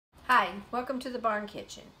Hi, welcome to the Barn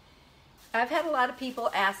Kitchen. I've had a lot of people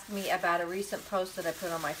ask me about a recent post that I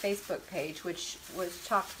put on my Facebook page, which was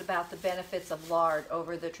talked about the benefits of lard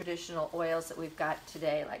over the traditional oils that we've got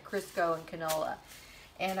today, like Crisco and canola.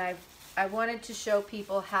 And I wanted to show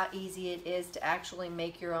people how easy it is to actually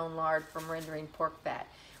make your own lard from rendering pork fat.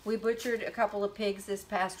 We butchered a couple of pigs this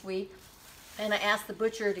past week, and I asked the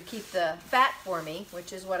butcher to keep the fat for me,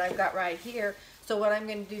 which is what I've got right here. So what I'm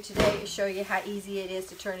going to do today is show you how easy it is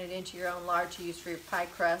to turn it into your own lard to use for your pie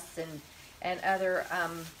crusts and other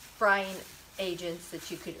frying agents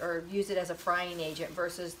that you could, or use it as a frying agent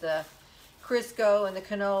versus the Crisco and the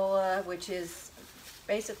canola, which is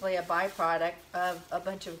basically a byproduct of a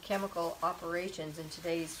bunch of chemical operations in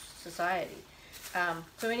today's society.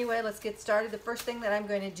 So anyway, let's get started. The first thing that I'm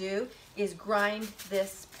going to do is grind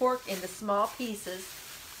this pork into small pieces,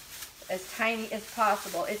 as tiny as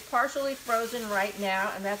possible. It's partially frozen right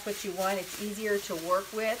now, and that's what you want. It's easier to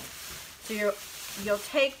work with. So you'll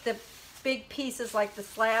take the big pieces like the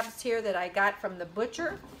slabs here that I got from the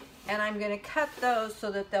butcher, and I'm going to cut those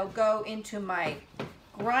so that they'll go into my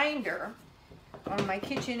grinder on my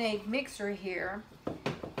KitchenAid mixer here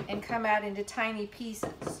and come out into tiny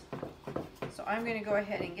pieces. So I'm going to go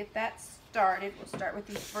ahead and get that started. We'll start with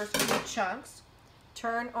these first few chunks.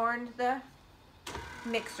 Turn on the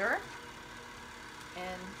mixer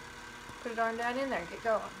and put it on down in there and get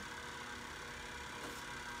going.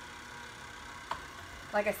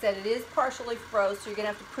 Like I said, it is partially froze, so you're going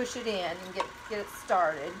to have to push it in and get it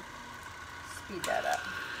started. Speed that up.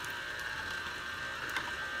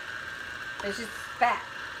 It's just fat.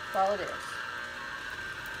 That's all it is.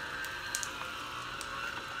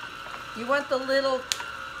 You want the little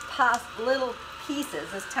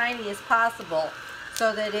pieces as tiny as possible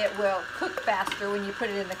so that it will cook faster when you put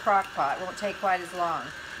it in the crock pot. It won't take quite as long.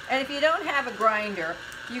 And if you don't have a grinder,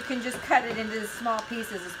 you can just cut it into as small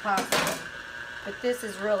pieces as possible. But this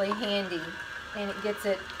is really handy, and it gets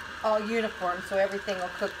it all uniform so everything will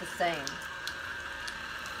cook the same.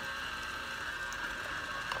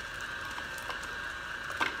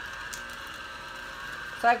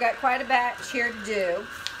 So I've got quite a batch here to do.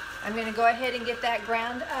 I'm going to go ahead and get that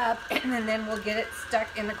ground up, and then we'll get it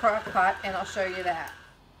stuck in the crock pot, and I'll show you that.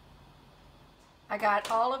 I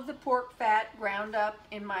got all of the pork fat ground up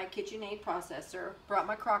in my KitchenAid processor, brought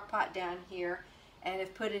my crock pot down here, and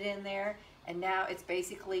have put it in there, and now it's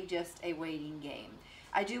basically just a waiting game.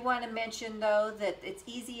 I do want to mention, though, that it's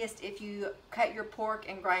easiest if you cut your pork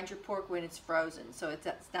and grind your pork when it's frozen, so it's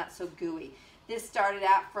not so gooey. This started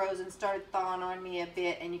out frozen, started thawing on me a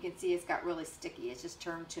bit, and you can see it's got really sticky. It's just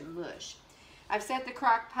turned to mush. I've set the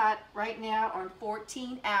crock pot right now on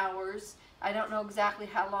 14 hours. I don't know exactly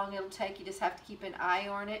how long it'll take. You just have to keep an eye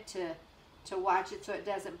on it to watch it so it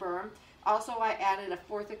doesn't burn. Also, I added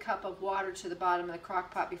 1/4 cup of water to the bottom of the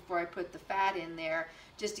crock pot before I put the fat in there,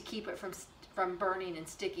 just to keep it from burning and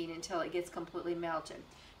sticking until it gets completely melted.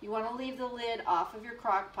 You want to leave the lid off of your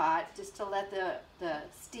crock pot just to let the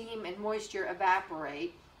steam and moisture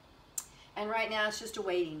evaporate. And right now it's just a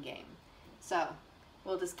waiting game. So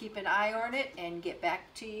we'll just keep an eye on it and get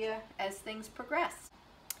back to you as things progress.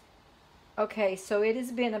 Okay, so it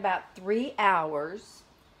has been about 3 hours.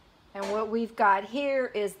 And what we've got here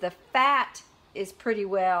is the fat is pretty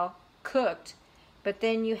well cooked. But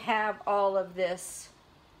then you have all of this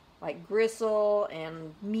like gristle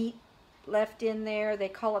and meat left in there. They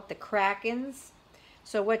call it the krakens.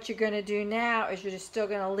 So what you're going to do now is you're just still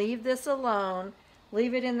going to leave this alone,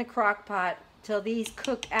 leave it in the crock pot till these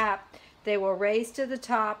cook out. They will raise to the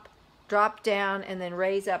top, drop down, and then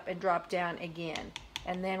raise up and drop down again.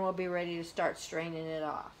 And then we'll be ready to start straining it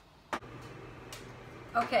off.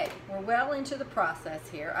 Okay, we're well into the process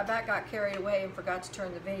here. I about got carried away and forgot to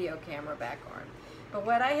turn the video camera back on. But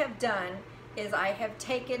what I have done is I have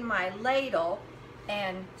taken my ladle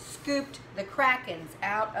and scooped the krakens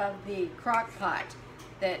out of the crock pot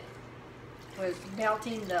that was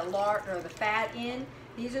melting the lard or the fat in.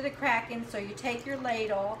 These are the krakens. So you take your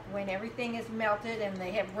ladle when everything is melted, and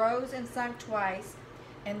they have rose and sunk twice,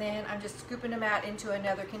 and then I'm just scooping them out into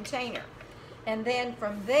another container. And then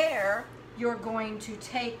from there, you're going to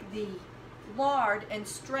take the lard and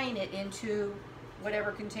strain it into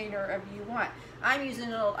whatever container of you want. I'm using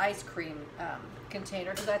an old ice cream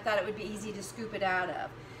container because I thought it would be easy to scoop it out of.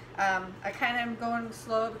 I kind of am going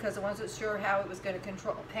slow because I wasn't sure how it was going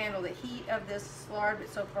to handle the heat of this lard, but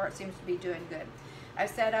so far it seems to be doing good. I've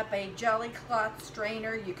set up a jelly cloth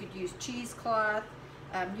strainer. You could use cheesecloth.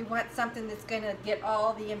 You want something that's going to get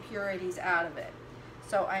all the impurities out of it.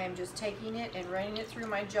 So I am just taking it and running it through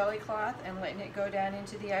my jelly cloth and letting it go down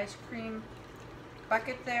into the ice cream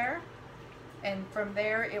bucket there. And from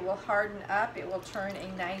there it will harden up. It will turn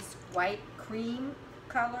a nice white cream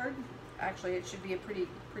colored. Actually, it should be a pretty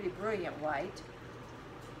brilliant white.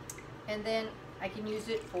 And then I can use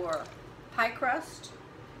it for pie crust,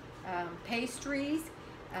 pastries.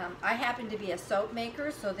 I happen to be a soap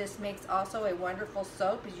maker, so this makes also a wonderful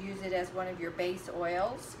soap. You use it as one of your base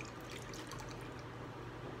oils.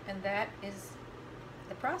 And that is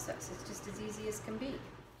the process. It's just as easy as can be.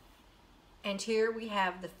 And here we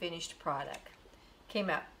have the finished product. Came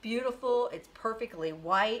out beautiful. It's perfectly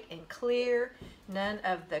white and clear. None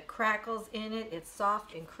of the crackles in it. It's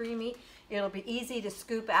soft and creamy. It'll be easy to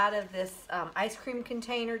scoop out of this ice cream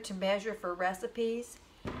container to measure for recipes.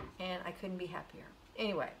 And I couldn't be happier.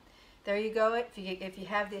 Anyway, there you go. If you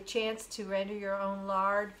have the chance to render your own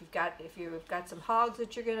lard, if you've got some hogs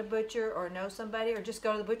that you're going to butcher, or know somebody, or just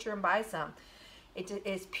go to the butcher and buy some.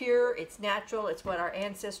 It's pure, it's natural, it's what our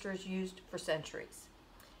ancestors used for centuries.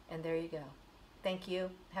 And there you go. Thank you.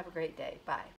 Have a great day. Bye.